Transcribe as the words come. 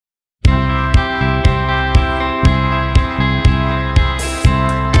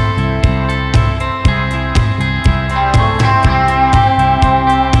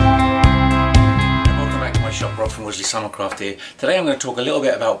Summercraft here. Today I'm going to talk a little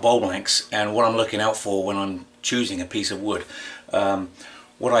bit about bowl blanks and what I'm looking out for when I'm choosing a piece of wood.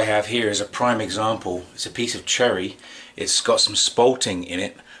 What I have here is a prime example. It's a piece of cherry. It's got some spalting in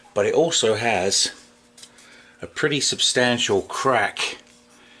it, but it also has a pretty substantial crack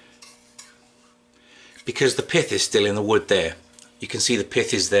because the pith is still in the wood there. You can see the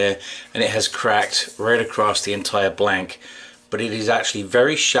pith is there and it has cracked right across the entire blank, but it is actually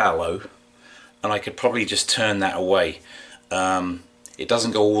very shallow and I could probably just turn that away. It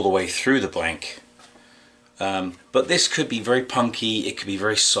doesn't go all the way through the blank, but this could be very punky, it could be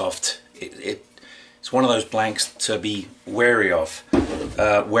very soft. It's one of those blanks to be wary of,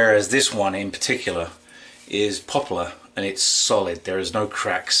 whereas this one in particular is poplar and it's solid. There is no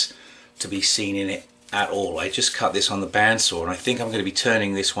cracks to be seen in it at all. I just cut this on the bandsaw and I think I'm going to be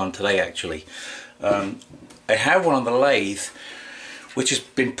turning this one today actually. I have one on the lathe which has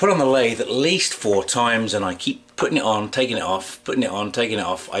been put on the lathe at least 4 times and I keep putting it on, taking it off, putting it on, taking it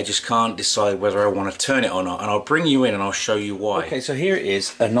off. I just can't decide whether I want to turn it or not, and I'll bring you in and I'll show you why. Okay, so here it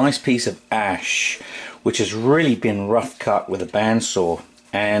is, a nice piece of ash which has really been rough cut with a bandsaw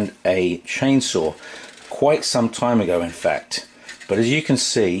and a chainsaw quite some time ago in fact. But as you can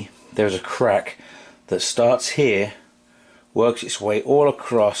see, there's a crack that starts here, works its way all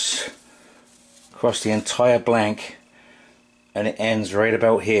across the entire blank, and it ends right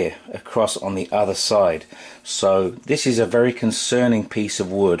about here across on the other side. So this is a very concerning piece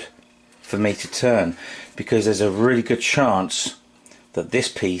of wood for me to turn, because there's a really good chance that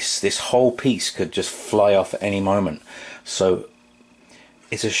this whole piece could just fly off at any moment. So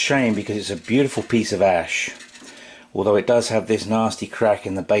it's a shame because it's a beautiful piece of ash, although it does have this nasty crack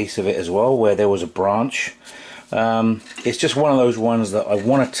in the base of it as well where there was a branch. It's just one of those ones that I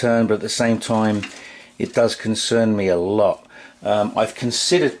want to turn, but at the same time it does concern me a lot. I've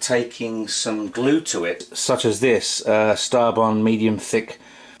considered taking some glue to it, such as this Starbond medium thick.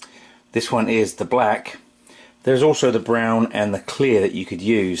 This one is the black. There's also the brown and the clear that you could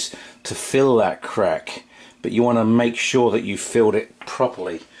use to fill that crack, but you want to make sure that you filled it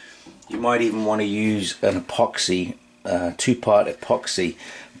properly. You might even want to use an epoxy, 2-part epoxy,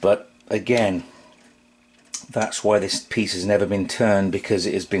 but again, that's why this piece has never been turned, because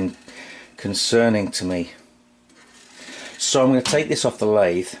it has been concerning to me. So I'm going to take this off the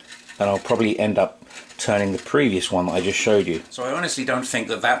lathe and I'll probably end up turning the previous one that I just showed you. So I honestly don't think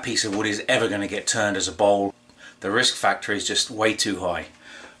that that piece of wood is ever going to get turned as a bowl. The risk factor is just way too high.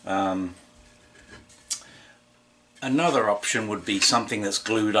 Another option would be something that's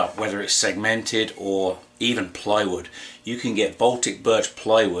glued up, whether it's segmented or even plywood. You can get Baltic birch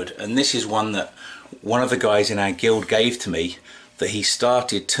plywood, and this is one that one of the guys in our guild gave to me that he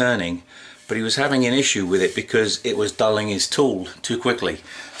started turning, but he was having an issue with it because it was dulling his tool too quickly.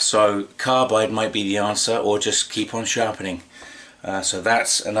 So carbide might be the answer, or just keep on sharpening. So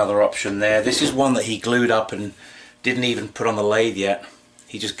that's another option there. This is one that he glued up and didn't even put on the lathe yet.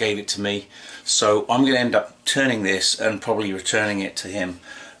 He just gave it to me. So I'm going to end up turning this and probably returning it to him.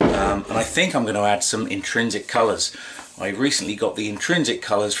 And I think I'm going to add some intrinsic colours. I recently got the intrinsic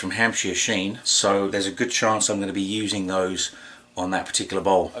colours from Hampshire Sheen, so there's a good chance I'm going to be using those on that particular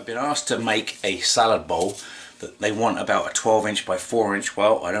bowl. I've been asked to make a salad bowl that they want about a 12" by 4".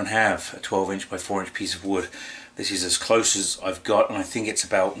 Well, I don't have a 12" by 4" piece of wood. This is as close as I've got, and I think it's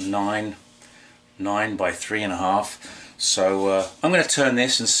about 9 by 3.5. So I'm going to turn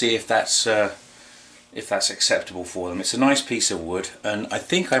this and see if that's acceptable for them. It's a nice piece of wood, and I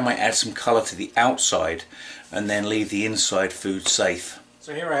think I might add some colour to the outside and then leave the inside food safe.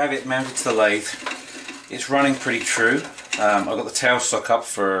 So here I have it mounted to the lathe. It's running pretty true. I've got the tailstock up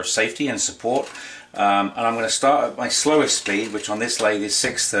for safety and support, and I'm going to start at my slowest speed, which on this lathe is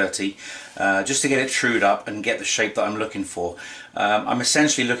 630, just to get it trued up and get the shape that I'm looking for. I'm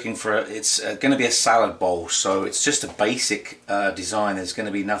essentially looking for, it's going to be a salad bowl, so it's just a basic design. There's going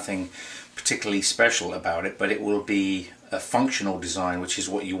to be nothing particularly special about it, but it will be a functional design, which is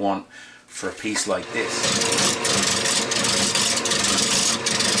what you want for a piece like this.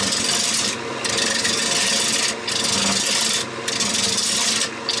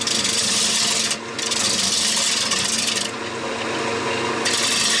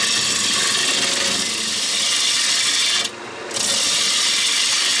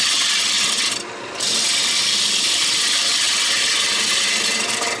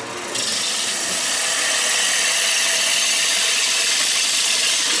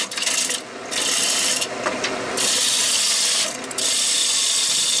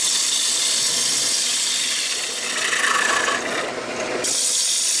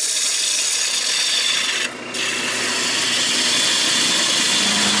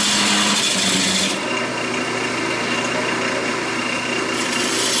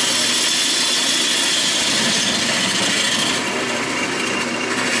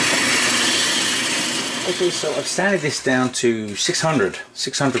 Okay, so I've sanded this down to 600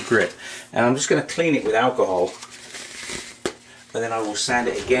 grit, and I'm just going to clean it with alcohol, and then I will sand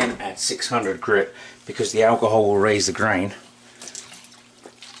it again at 600 grit because the alcohol will raise the grain.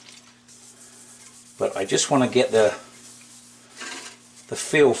 But I just want to get the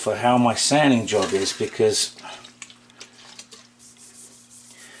feel for how my sanding job is, because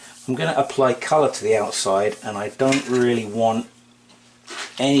I'm going to apply colour to the outside, and I don't really want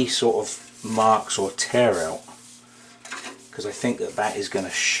any sort of marks or tear out, because I think that is going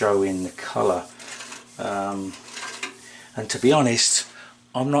to show in the colour. And to be honest,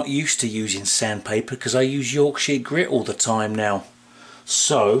 I'm not used to using sandpaper because I use Yorkshire grit all the time now.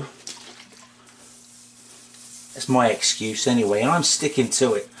 So that's my excuse anyway, and I'm sticking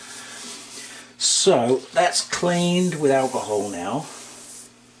to it. So that's cleaned with alcohol now.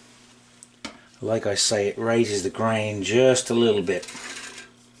 Like I say, it raises the grain just a little bit.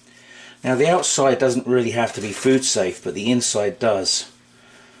 Now the outside doesn't really have to be food safe, but the inside does.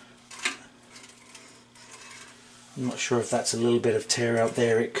 I'm not sure if that's a little bit of tear out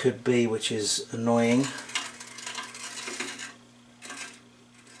there. It could be, which is annoying.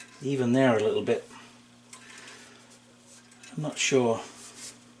 Even there a little bit. I'm not sure.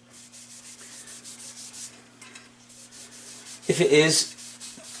 If it is,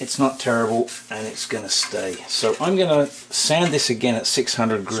 it's not terrible, and it's going to stay. So I'm going to sand this again at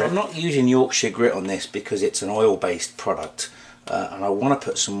 600 grit. So I'm not using Yorkshire grit on this because it's an oil-based product, and I want to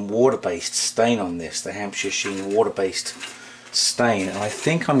put some water-based stain on this, the Hampshire Sheen water-based stain, and I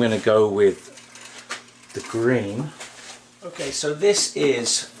think I'm going to go with the green. Okay, so this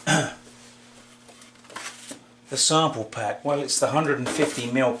is the sample pack. Well, it's the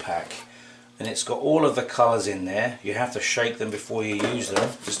 150ml pack, and it's got all of the colours in there. You have to shake them before you use them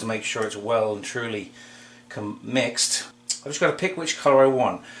just to make sure it's well and truly mixed. I've just got to pick which colour I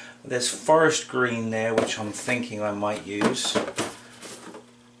want. There's forest green there, which I'm thinking I might use.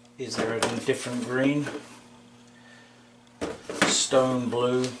 Is there a different green? Stone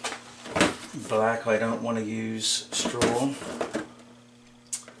blue. Black, I don't want to use. Straw.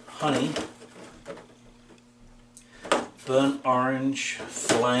 Honey. Burnt orange.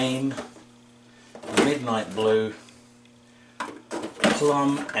 Flame. Midnight blue.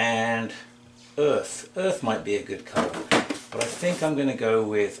 Plum, and earth. Earth might be a good colour, but I think I'm going to go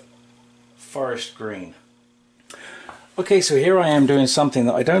with forest green. Okay, so here I am doing something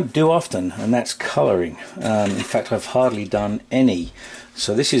that I don't do often, and that's colouring. In fact, I've hardly done any,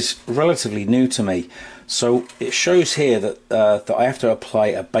 so this is relatively new to me. So it shows here that, that I have to apply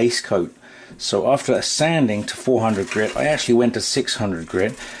a base coat. So after sanding to 400 grit, I actually went to 600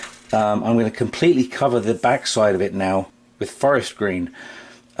 grit. I'm going to completely cover the back side of it now with forest green.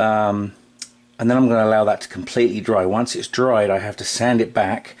 And then I'm going to allow that to completely dry. Once it's dried, I have to sand it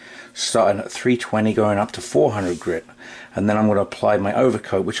back, starting at 320 going up to 400 grit, and then I'm going to apply my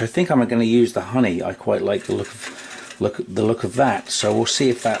overcoat, which I think I'm going to use the honey. I quite like the look of that, so we'll see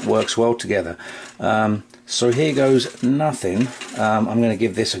if that works well together. So here goes nothing. I'm going to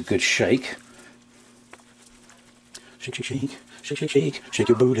give this a good shake. Shake, shake, shake, shake, shake, shake, shake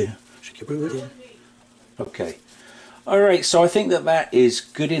your booty, shake your booty. Okay. Alright, so I think that is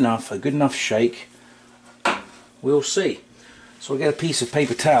good enough, a good enough shake. We'll see. So I'll get a piece of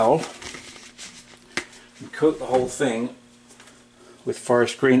paper towel and coat the whole thing with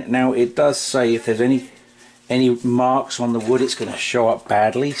forest green. Now it does say if there's any marks on the wood, it's going to show up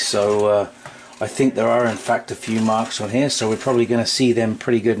badly, so I think there are in fact a few marks on here, so we're probably going to see them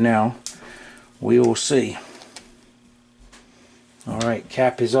pretty good now. We will see. Alright,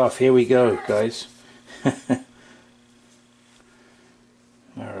 cap is off. Here we go, guys.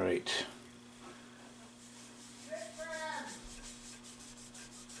 Alright.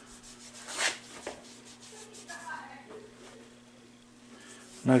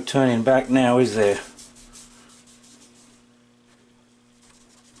 No turning back now, is there?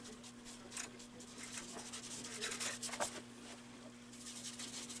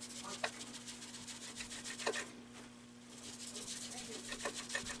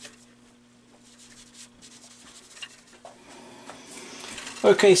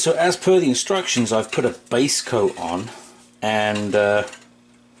 Okay, so as per the instructions, I've put a base coat on, and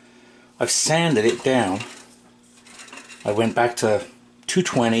I've sanded it down. I went back to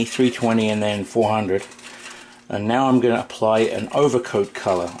 220, 320, and then 400, and now I'm going to apply an overcoat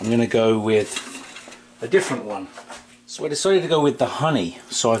colour. I'm going to go with a different one. So I decided to go with the honey.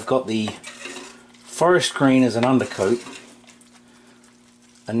 So I've got the forest green as an undercoat,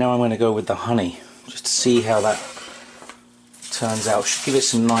 and now I'm going to go with the honey, just to see how that turns out. Should give it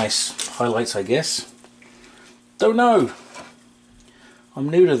some nice highlights, I guess. Don't know. I'm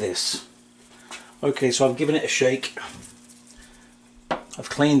new to this. Okay, so I've given it a shake. I've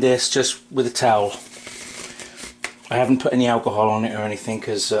cleaned this just with a towel. I haven't put any alcohol on it or anything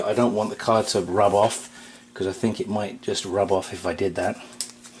because I don't want the colour to rub off, because I think it might just rub off if I did that.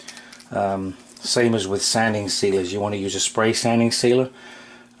 Same as with sanding sealers, you want to use a spray sanding sealer.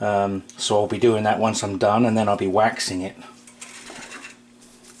 So I'll be doing that once I'm done, and then I'll be waxing it.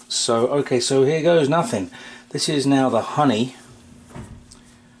 So okay, so here goes nothing. This is now the honey.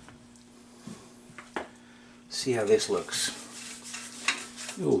 See how this looks.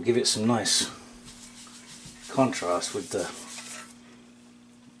 Ooh, give it some nice contrast with the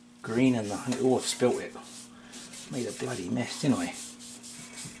green and the honey. Oh, I've spilt it. Made a bloody mess, didn't I?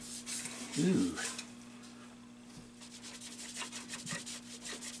 Ooh.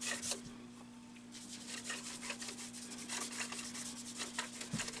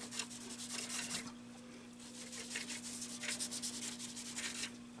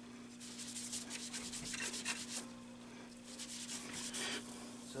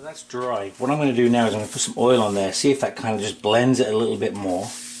 So that's dry. What I'm going to do now is I'm going to put some oil on there, see if that kind of just blends it a little bit more.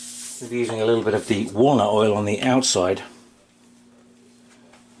 I'm using a little bit of the walnut oil on the outside.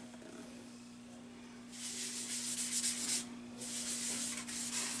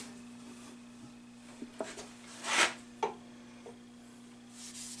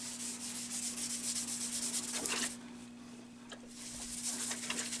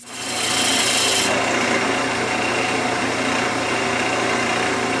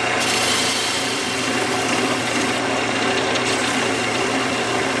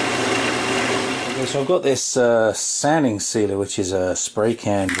 So I've got this sanding sealer, which is a spray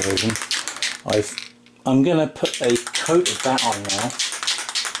can version. I'm going to put a coat of that on now,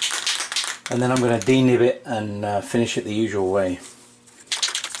 and then I'm going to denib it and finish it the usual way.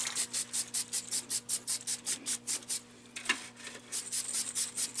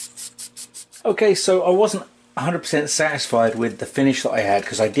 Okay, so I wasn't 100% satisfied with the finish that I had,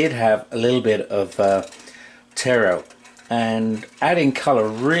 because I did have a little bit of tear out, and adding colour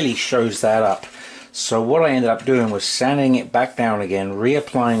really shows that up. So what I ended up doing was sanding it back down again,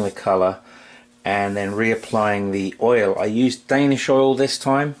 reapplying the colour, and then reapplying the oil. I used Danish oil this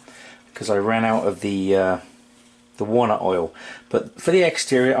time because I ran out of the walnut oil. But for the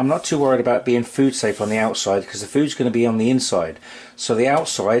exterior, I'm not too worried about being food safe on the outside, because the food's going to be on the inside. So the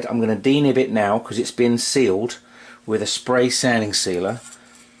outside, I'm going to denib it now because it's been sealed with a spray sanding sealer.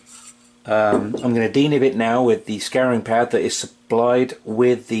 I'm going to denib it now with the scouring pad that is supplied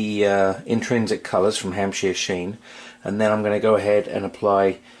with the intrinsic colours from Hampshire Sheen, and then I'm going to go ahead and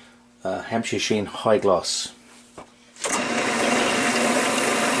apply Hampshire Sheen High Gloss.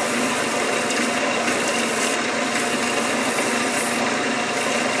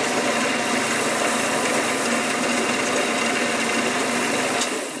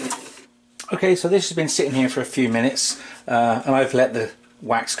 Okay, so this has been sitting here for a few minutes, and I've let the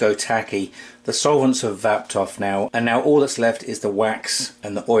wax go tacky. The solvents have vapped off now, and now all that's left is the wax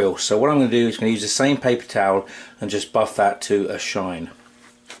and the oil. So what I'm going to do is going to use the same paper towel and just buff that to a shine.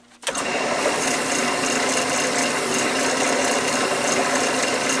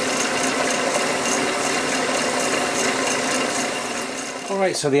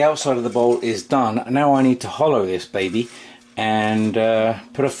 Alright, so the outside of the bowl is done. Now I need to hollow this baby and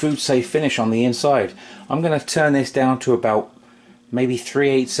put a food safe finish on the inside. I'm going to turn this down to about maybe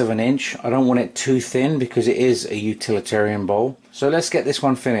 3/8 of an inch. I don't want it too thin because it is a utilitarian bowl. So let's get this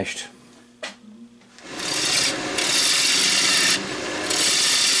one finished.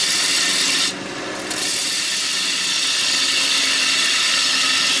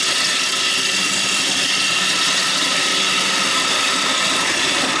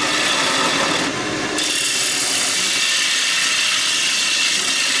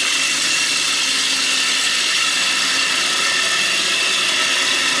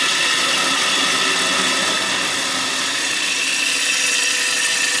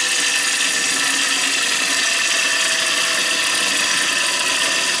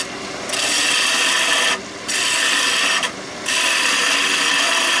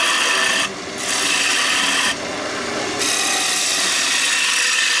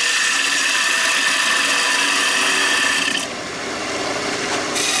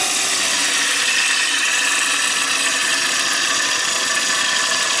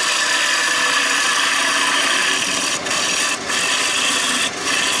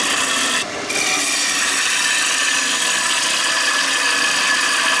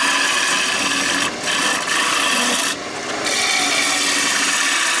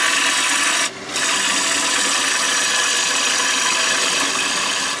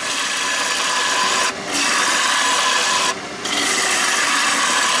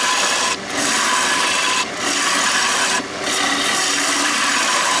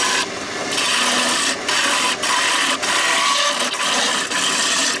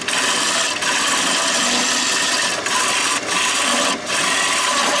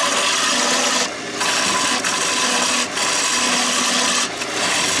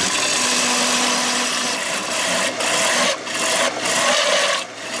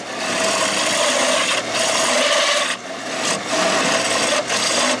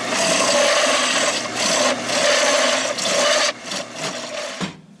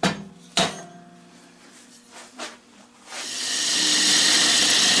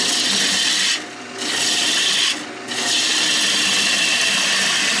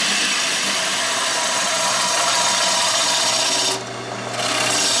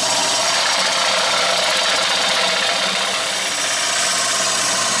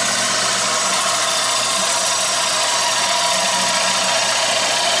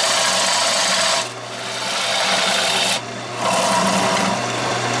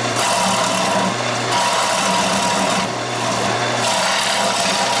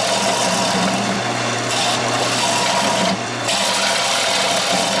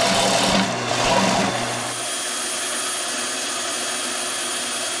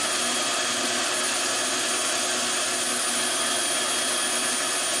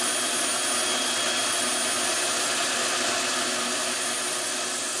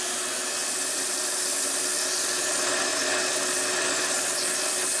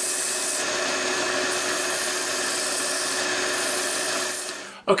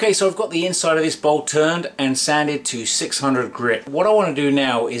 Okay, so I've got the inside of this bowl turned and sanded to 600 grit. What I want to do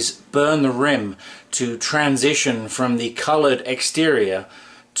now is burn the rim to transition from the colored exterior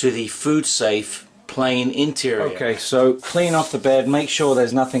to the food safe plain interior. Okay, so clean off the bed, make sure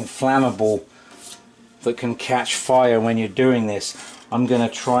there's nothing flammable that can catch fire when you're doing this. I'm going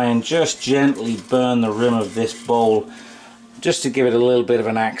to try and just gently burn the rim of this bowl just to give it a little bit of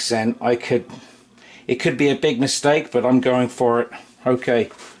an accent. It could be a big mistake, but I'm going for it. Okay.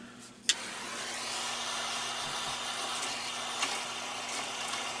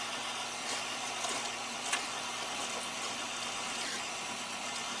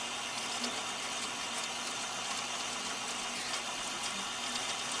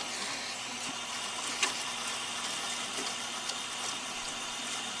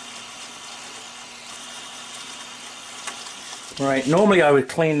 Right, normally I would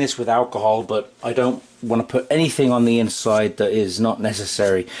clean this with alcohol, but I don't want to put anything on the inside that is not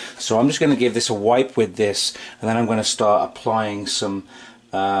necessary. So I'm just going to give this a wipe with this, and then I'm going to start applying some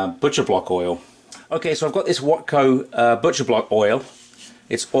butcher block oil. Okay, so I've got this Watco butcher block oil.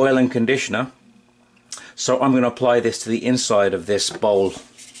 It's oil and conditioner. So I'm going to apply this to the inside of this bowl.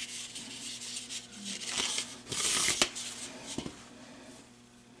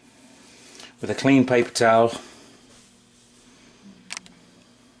 With a clean paper towel.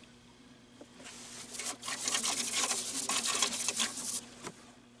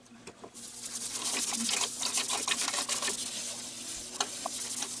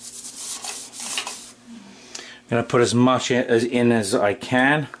 I'm going to put as much in as I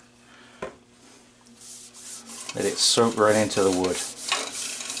can. Let it soak right into the wood.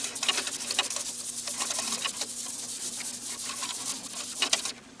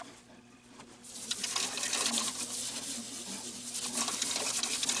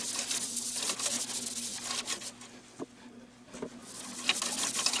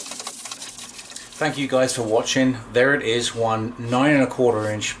 Thank you guys for watching. There it is, one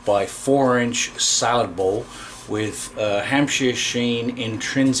 9¼ inch by 4 inch salad bowl with Hampshire sheen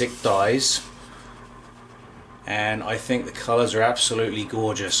intrinsic dyes, and I think the colors are absolutely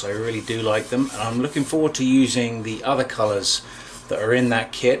gorgeous. I really do like them, and I'm looking forward to using the other colors that are in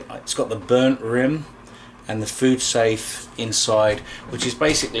that kit. It's got the burnt rim and the food safe inside, which is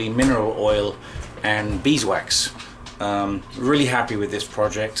basically mineral oil and beeswax. Really happy with this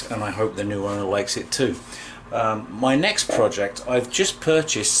project, and I hope the new owner likes it too. My next project, I've just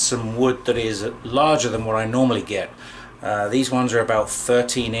purchased some wood that is larger than what I normally get. These ones are about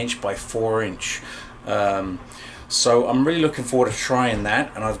 13 inch by 4 inch. So I'm really looking forward to trying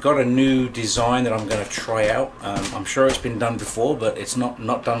that, and I've got a new design that I'm going to try out. I'm sure it's been done before, but it's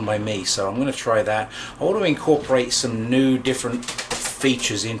not done by me, so I'm going to try that. I want to incorporate some new different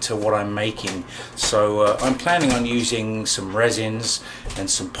features into what I'm making, so I'm planning on using some resins and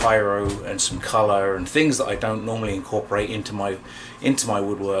some pyro and some color and things that I don't normally incorporate into my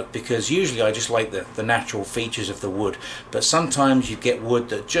woodwork, because usually I just like the natural features of the wood, but sometimes you get wood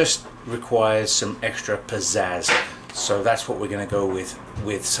that just requires some extra pizzazz. So that's what we're going to go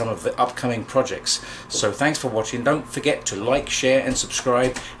with some of the upcoming projects. So thanks for watching. Don't forget to like, share and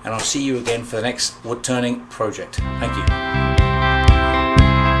subscribe, and I'll see you again for the next wood turning project. Thank you.